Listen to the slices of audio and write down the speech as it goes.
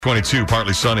22,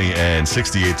 partly sunny, and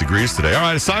 68 degrees today. All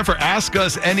right, it's time for Ask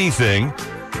Us Anything.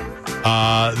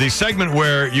 The segment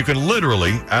where you can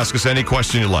literally ask us any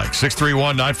question you like.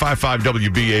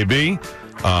 631-955-WBAB. In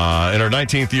our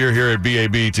 19th year here at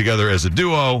BAB together as a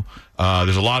duo,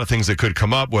 there's a lot of things that could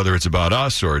come up, whether it's about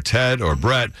us or Ted or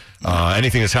Brett,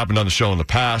 anything that's happened on the show in the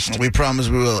past. We promise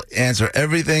we will answer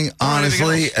everything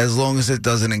honestly as long as it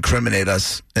doesn't incriminate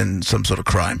us in some sort of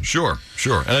crime. Sure.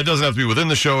 And it doesn't have to be within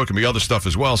the show. It can be other stuff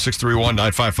as well.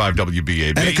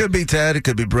 631-955-WBAB. And it could be Ted. It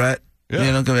could be Brett. Yeah.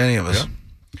 You know, it could be any of us.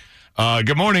 Yeah.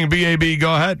 Good morning, BAB.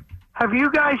 Go ahead. Have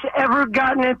you guys ever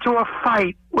gotten into a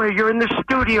fight where you're in the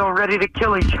studio ready to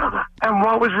kill each other? And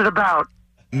what was it about?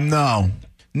 No.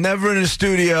 Never in the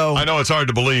studio. I know it's hard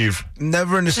to believe.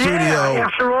 Never in the studio. Yeah,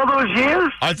 after all those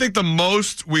years? I think the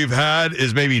most we've had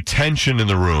is maybe tension in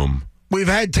the room. We've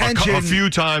had tension. A few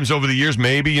times over the years,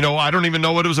 maybe. You know, I don't even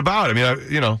know what it was about. I mean,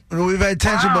 We've had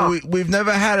tension, Wow. but we've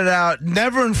never had it out.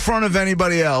 Never in front of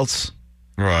anybody else.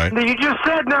 Right. You just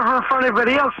said never in front of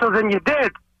anybody else, so then you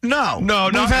did. No.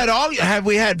 We've had have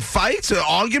we had fights or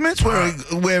arguments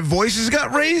where voices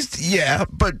got raised? Yeah,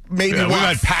 but maybe We've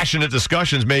had passionate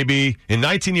discussions maybe in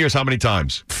 19 years. How many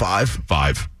times? 5.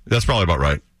 That's probably about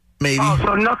right. Maybe. Oh,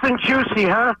 so nothing juicy,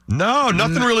 huh? No,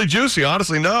 nothing really juicy.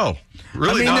 Honestly, no.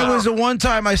 Really I mean, not. there was the one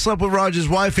time I slept with Roger's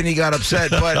wife and he got upset,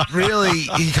 but really,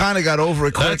 he kind of got over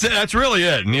it quick. That's it. That's really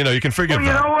it. And, you can forgive Well,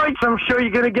 you that. know what? I'm sure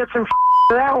you're going to get some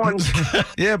for that one.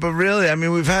 Yeah, but really, I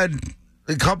mean, we've had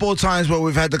a couple of times where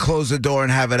we've had to close the door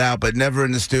and have it out, but never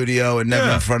in the studio and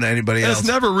never in front of anybody else. It's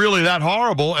never really that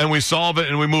horrible, and we solve it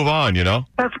and we move on,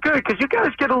 That's good, because you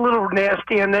guys get a little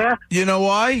nasty in there. You know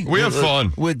why? We have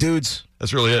fun. We're dudes.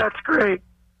 That's really it. That's great.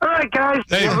 All right, guys.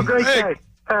 Hey, have a great day.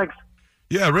 Thanks.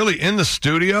 Yeah, really, in the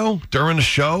studio, during the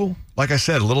show, like I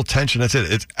said, a little tension, that's it.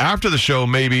 It's after the show,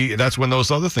 maybe, that's when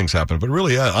those other things happen. But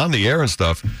really, on the air and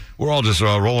stuff, we're all just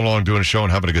rolling along doing a show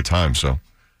and having a good time, so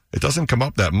it doesn't come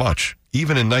up that much,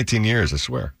 even in 19 years, I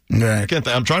swear. Right.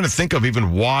 I'm trying to think of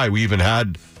even why we even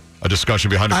had a discussion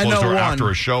behind a closed door after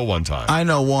a show one time. I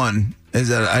know one is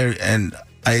that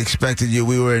I expected you.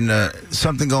 We were in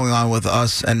something going on with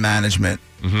us and management,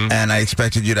 and I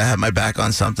expected you to have my back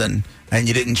on something, and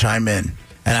you didn't chime in,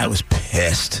 and I was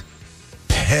pissed.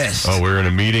 Oh, we were in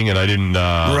a meeting, and I didn't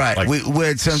right. We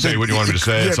had something, say what you wanted me to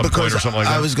say at some point or something like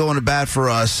that? I was going to bat for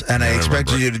us, and I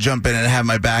expected you to jump in and have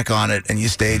my back on it, and you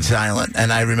stayed silent.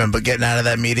 And I remember getting out of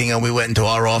that meeting, and we went into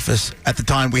our office. At the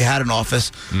time, we had an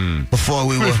office before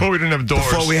we didn't have doors.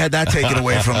 Before we had that taken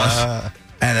away from us.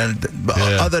 And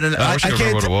other than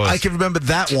I can remember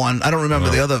that one. I don't remember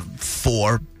the other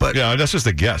 4. But yeah, that's just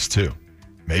a guess too.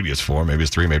 Maybe it's 4, maybe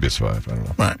it's 3, maybe it's 5. I don't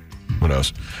know. Right. Who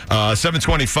knows?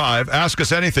 725. Ask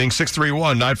us anything.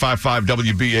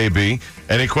 631-955-WBAB.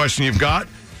 Any question you've got,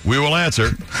 we will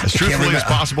answer as truthfully as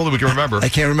possible that we can remember. I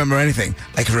can't remember anything.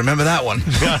 I can remember that one.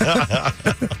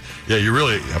 Yeah, you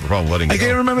really have a problem letting go. I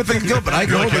can't remember things go, but I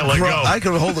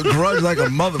can hold a grudge like a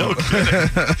mother. No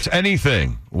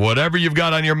anything, whatever you've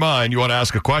got on your mind, you want to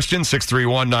ask a question,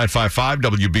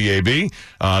 631-955-WBAB.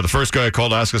 The first guy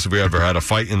called to ask us if we ever had a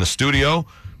fight in the studio,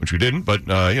 which we didn't, but,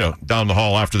 down the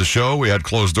hall after the show, we had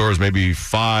closed doors maybe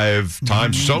 5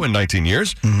 times or so in 19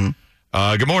 years.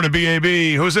 Good morning,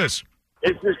 BAB. Who's this?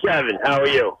 This is Kevin. How are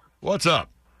you? What's up?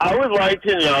 I would like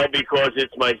to know, because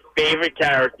it's my favorite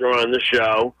character on the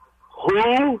show,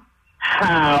 who,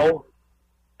 how,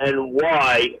 and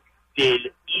why did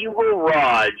Evil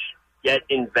Raj get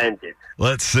invented?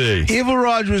 Let's see. Evil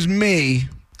Raj was me.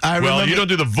 Well, you don't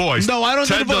do the voice. No, I don't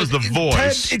do the voice. Ted does the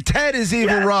voice. Ted is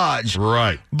Evil Raj.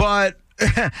 Right. But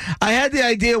I had the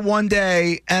idea one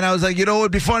day, and I was like, it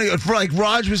would be funny if,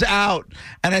 Raj was out,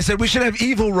 and I said, we should have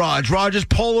Evil Raj. Raj is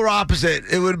polar opposite.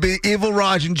 It would be Evil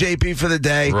Raj and JP for the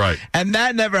day. Right. And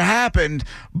that never happened,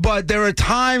 but there are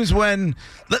times when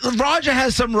Roger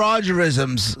has some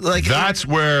Rogerisms. That's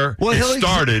where it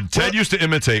started. Ted used to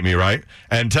imitate me, right?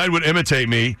 And Ted would imitate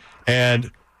me and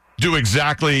do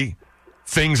exactly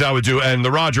things I would do, and the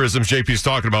Rogerisms JP's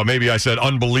talking about, maybe I said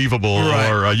unbelievable,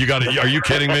 or are you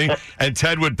kidding me? And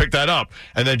Ted would pick that up,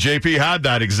 and then JP had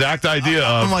that exact idea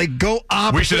of, I'm like, go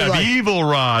opposite. We should have Evil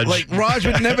Raj. Raj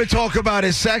would never talk about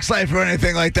his sex life or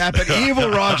anything like that, but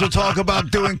Evil Raj will talk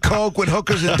about doing coke with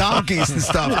hookers and donkeys and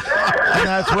stuff. And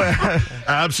that's where...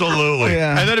 Absolutely.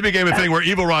 Yeah. And then it became a thing where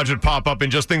Evil Raj would pop up in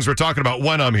just things we're talking about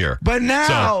when I'm here. But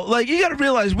now, you got to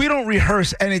realize, we don't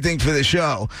rehearse anything for the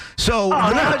show. So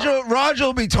Raj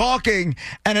will be talking,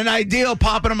 and an idea will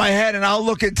pop into my head, and I'll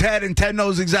look at Ted, and Ted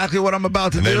knows exactly what I'm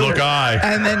about to do. They look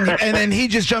and then he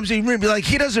just jumps in and be like,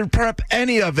 he doesn't prep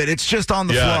any of it. It's just on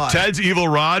the fly. Ted's Evil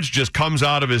Raj just comes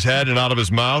out of his head and out of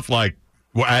his mouth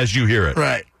as you hear it.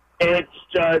 Right. It's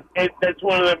that's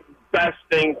one of the best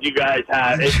things you guys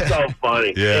have. It's so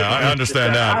funny. Yeah, I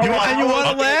understand that. You want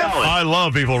to laugh? I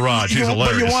love Evil Raj. He's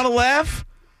hilarious. But you want to laugh?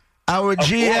 Our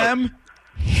GM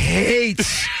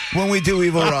hates when we do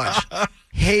Evil Raj.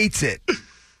 Hates it.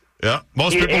 Yeah,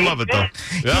 most people love it though.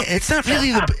 Yeah, it's not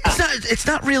really it's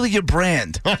not really your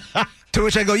brand. To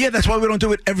which I go, yeah, that's why we don't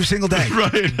do it every single day.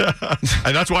 Right.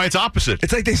 And that's why it's opposite.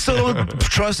 It's like they still don't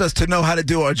trust us to know how to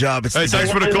do our job. Hey,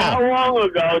 thanks for the call. How long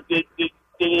ago did he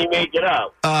make it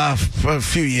up? For a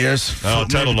few years. Oh,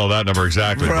 Ted will know that number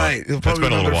exactly. Right. He'll probably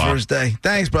been a little while. First day.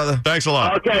 Thanks, brother. Thanks a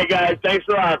lot. Okay, guys. Thanks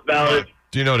a lot, fellas.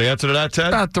 Do you know the answer to that, Ted?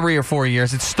 About 3 or 4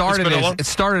 years. It started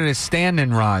as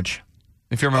Stand-In Raj.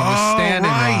 If you remember, it was Stand-In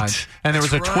Raj. And there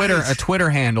was a Twitter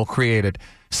handle created.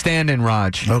 Stand-In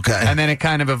Raj. Okay. And then it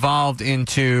kind of evolved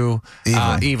into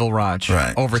Evil Raj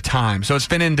over time. So it's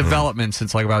been in development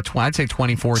since like about, I'd say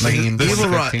 2014. Evil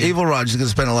Raj is going to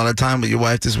spend a lot of time with your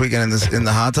wife this weekend in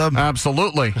the hot tub?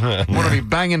 Absolutely. We're going to be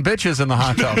banging bitches in the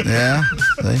hot tub. Yeah.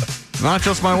 Not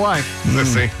just my wife. Let's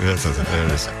see.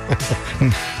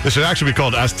 This should actually be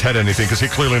called Ask Ted Anything because he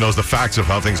clearly knows the facts of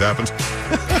how things happen.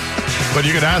 But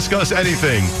you can ask us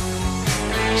anything.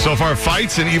 So far,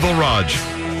 fights and Evil Raj.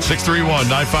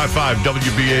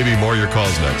 631-955-WBAB. More of your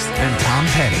calls next. And Tom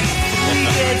Petty.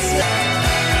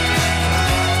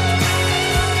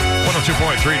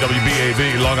 102.3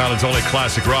 WBAB, Long Island's only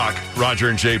classic rock. Roger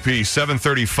and JP,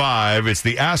 7:35. It's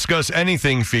the Ask Us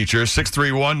Anything feature,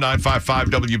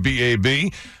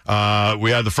 631-955-WBAB.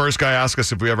 We had the first guy ask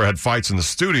us if we ever had fights in the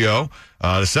studio.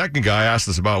 The second guy asked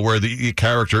us about where the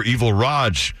character Evil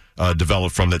Raj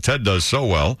developed from that Ted does so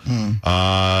well.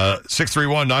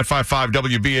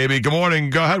 631-955-WBAB. Good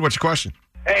morning. Go ahead. What's your question?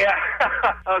 Hey,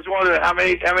 I was wondering how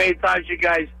many times you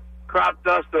guys crop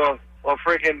dust or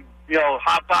freaking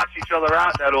hotbox each other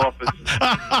out in that office.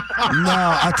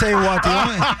 No, I'll tell you what.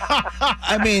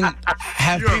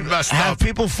 Have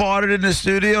people farted in the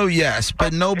studio? Yes,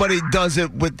 but nobody does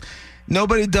it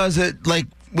like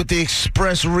with the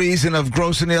express reason of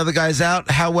grossing the other guys out.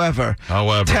 However,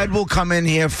 Ted will come in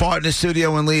here, fart in the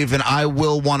studio, and leave, and I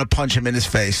will want to punch him in his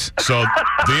face. So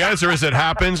the answer is it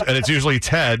happens, and it's usually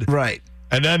Ted. Right.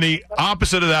 And then the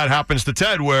opposite of that happens to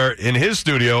Ted, where in his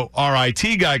studio, our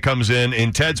IT guy comes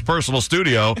in Ted's personal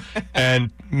studio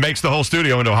and makes the whole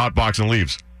studio into a hot box and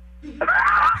leaves.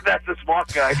 That's a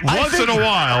smart guy. Once in a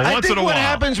while. What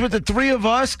happens with the three of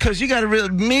us, because you got to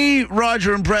me,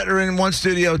 Roger, and Brett are in one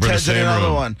studio, Ted's in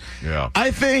another one. Yeah.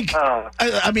 I think,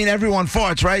 everyone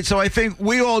farts, right? So I think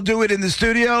we all do it in the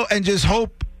studio and just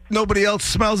hope nobody else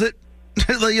smells it.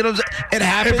 Like, you know, it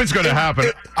happens. If it's going to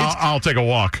happen, I'll take a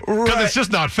walk. Because it's just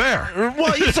not fair.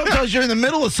 Well, sometimes you're in the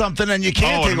middle of something and you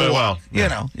can't take a walk. You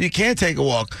know, you can't take a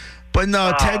walk. But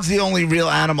no, Ted's the only real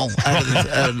animal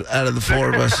out of the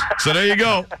four of us. So there you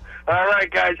go. All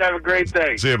right, guys, have a great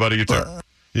day. See you, buddy. You too.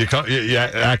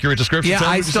 Accurate description? Yeah,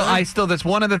 I still. That's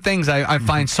one of the things I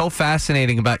find so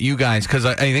fascinating about you guys, because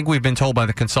I think we've been told by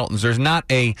the consultants there's not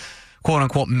a quote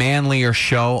unquote manlier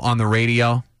show on the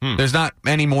radio. There's not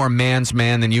any more man's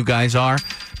man than you guys are,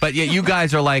 but yet you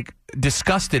guys are like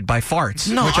disgusted by farts,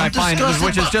 which I find,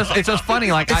 it's just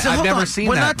funny. Like I've never seen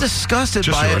that. We're not disgusted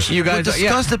by it. You guys are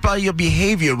disgusted by your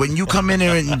behavior when you come in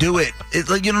here and do it. It's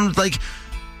like, you know, like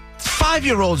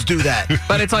 5-year-olds do that.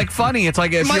 But it's like funny. It's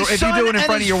like if you do it in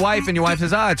front of your wife and your wife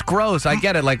says, it's gross. I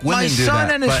get it. Like women do that. My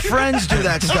son and his friends do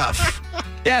that stuff.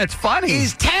 Yeah, it's funny.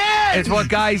 He's 10. It's what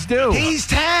guys do. He's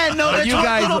 10. No, that's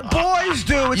what little boys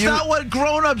do. It's not what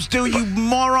grown-ups do, you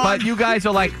moron. But you guys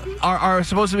are like are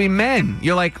supposed to be men.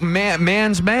 You're like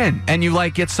man's men, and you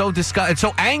like get so disgusted,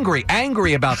 so angry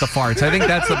about the farts. I think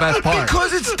that's the best part.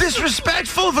 Because it's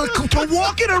disrespectful to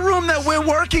walk in a room that we're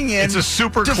working in. It's a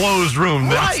super closed room.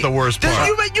 That's the worst part.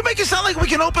 You make it sound like we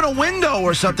can open a window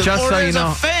or something. Just or so there's you know,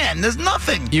 a fan. There's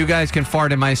nothing. You guys can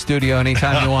fart in my studio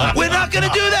anytime you want. We're not going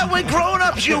to do that. We're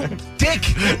grown-ups, you dick.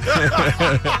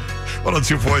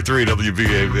 102.3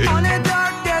 WBAB. On a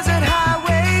dark desert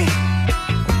highway,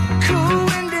 cool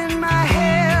wind in my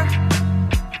hair,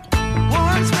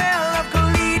 warm smell of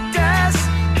colitas.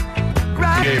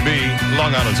 WBAB,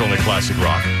 Long Island's only classic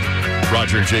rock.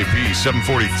 Roger and JP,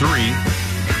 7:43.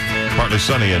 Partly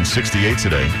sunny and 68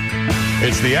 today.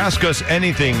 It's the Ask Us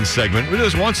Anything segment. We do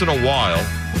this once in a while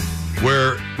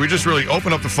where we just really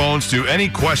open up the phones to any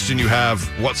question you have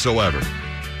whatsoever.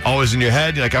 Always in your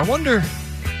head, you're like, I wonder.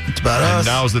 It's about us.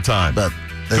 Now's the time. But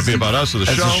could be about us or the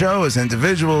show. As a show, as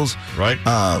individuals. Right.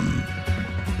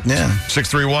 Yeah.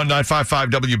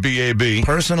 631-955-WBAB.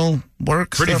 Personal work.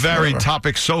 Pretty varied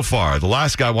topic so far. The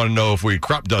last guy wanted to know if we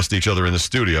crop dust each other in the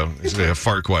studio. It's a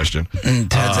fart question.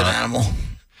 Ted's an animal.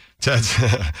 Ted's,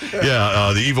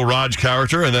 the evil Raj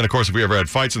character. And then, of course, if we ever had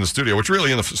fights in the studio, which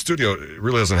really in the studio it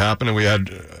really doesn't happen. And we had,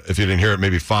 if you didn't hear it,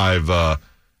 maybe 5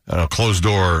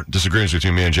 closed-door disagreements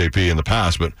between me and JP in the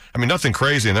past. But, I mean, nothing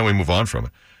crazy, and then we move on from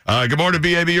it. Good morning,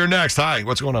 BAB. You're next. Hi.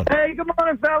 What's going on? Hey, good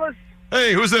morning, fellas.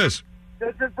 Hey, who's this?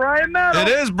 This is Brian Meadow. It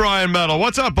is Brian Metal.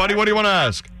 What's up, buddy? What do you want to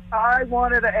ask? I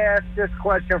wanted to ask this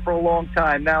question for a long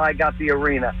time. Now I got the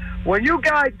arena. When you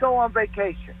guys go on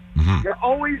vacation, you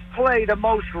always play the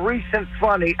most recent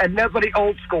funny and never the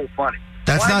old school funny.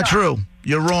 That's Why not true.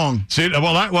 You're wrong. See,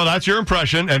 well, that's your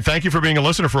impression, and thank you for being a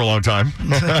listener for a long time.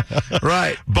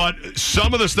 Right. But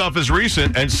some of the stuff is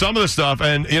recent, and some of the stuff,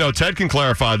 and Ted can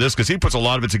clarify this because he puts a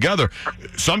lot of it together.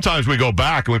 Sometimes we go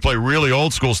back and we play really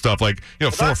old school stuff, like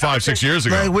 4, 5, 6 years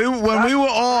ago. Like when we were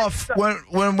off,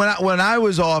 when I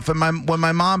was off, and when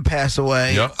my mom passed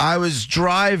away, I was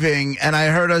driving and I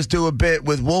heard us do a bit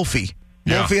with Wolfie.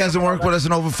 Yeah. Wolfie hasn't worked with us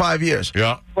in over 5 years.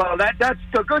 Yeah. Well, that's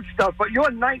the good stuff, but you're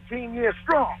 19 years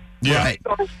strong. Yeah. Right.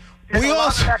 So is a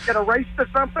lot of that get erased or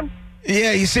something?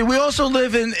 Yeah, you see, we also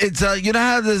live in, you know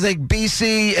how there's like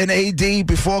BC and AD,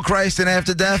 before Christ and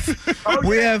after death?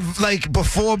 We have like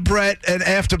before Brett and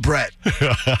after Brett.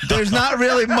 There's not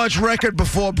really much record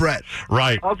before Brett.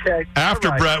 Right. Okay. After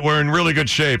All right. Brett, we're in really good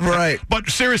shape. Right. But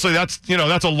seriously, that's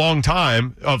a long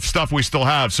time of stuff we still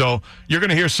have. So you're going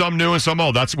to hear some new and some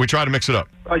old. We try to mix it up.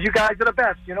 Oh, you guys are the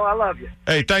best. I love you.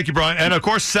 Hey, thank you, Brian. And of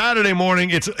course, Saturday morning,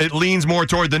 it leans more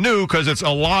toward the new because it's a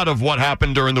lot of what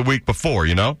happened during the week before,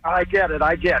 I get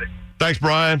it. Thanks,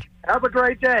 Brian. Have a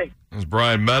great day. This is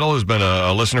Brian Metal, who's been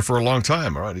a listener for a long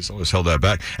time. All right, he's always held that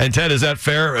back. And Ted, is that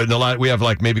fair? We have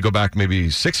go back maybe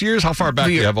 6 years? How far back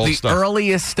do you have old stuff? The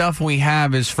earliest stuff we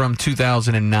have is from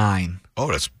 2009. Oh,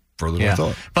 that's further than I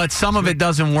thought. But some of it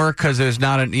doesn't work because there's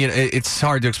not it's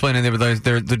hard to explain in there, but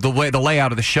the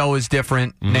layout of the show is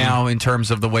different now in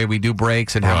terms of the way we do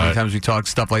breaks and how many times we talk,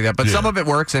 stuff like that. But some of it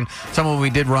works, and some of it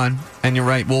we did run. And you're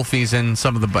right, Wolfie's and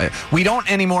some of the... We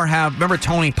don't anymore have... Remember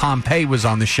Tony Pompey was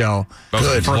on the show for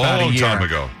about a year. Long time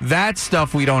ago. That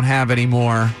stuff we don't have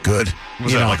anymore. Good.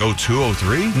 Was that like 02,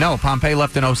 03? No, Pompey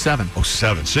left in 07.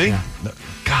 07, see? Yeah.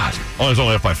 God. Oh, he's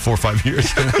only up by 4 or 5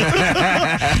 years. Man,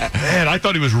 I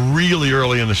thought he was really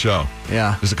early in the show.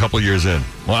 Yeah. Just a couple of years in.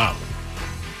 Wow.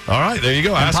 All right, there you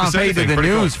go. Ask us Pompey anything. did the Pretty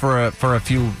news cool. for a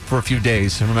few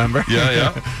days, remember?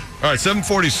 Yeah. All right,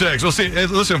 7:46. We'll see. Hey,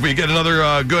 listen, if we get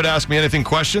another good Ask Me Anything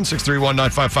question,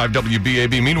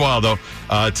 631-955-WBAB. Meanwhile, though,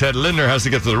 Ted Lindner has to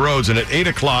get to the roads, and at 8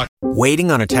 o'clock...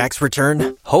 Waiting on a tax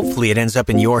return? Hopefully it ends up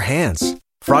in your hands.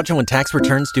 Fraudulent tax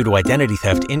returns due to identity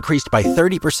theft increased by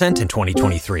 30% in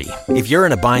 2023. If you're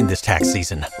in a bind this tax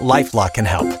season, LifeLock can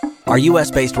help. Our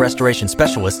U.S.-based restoration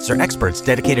specialists are experts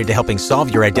dedicated to helping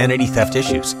solve your identity theft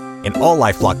issues. And all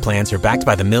LifeLock plans are backed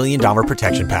by the $1 Million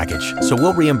Protection Package. So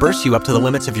we'll reimburse you up to the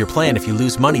limits of your plan if you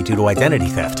lose money due to identity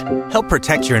theft. Help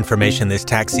protect your information this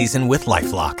tax season with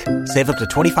LifeLock. Save up to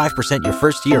 25% your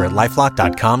first year at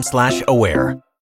LifeLock.com/aware.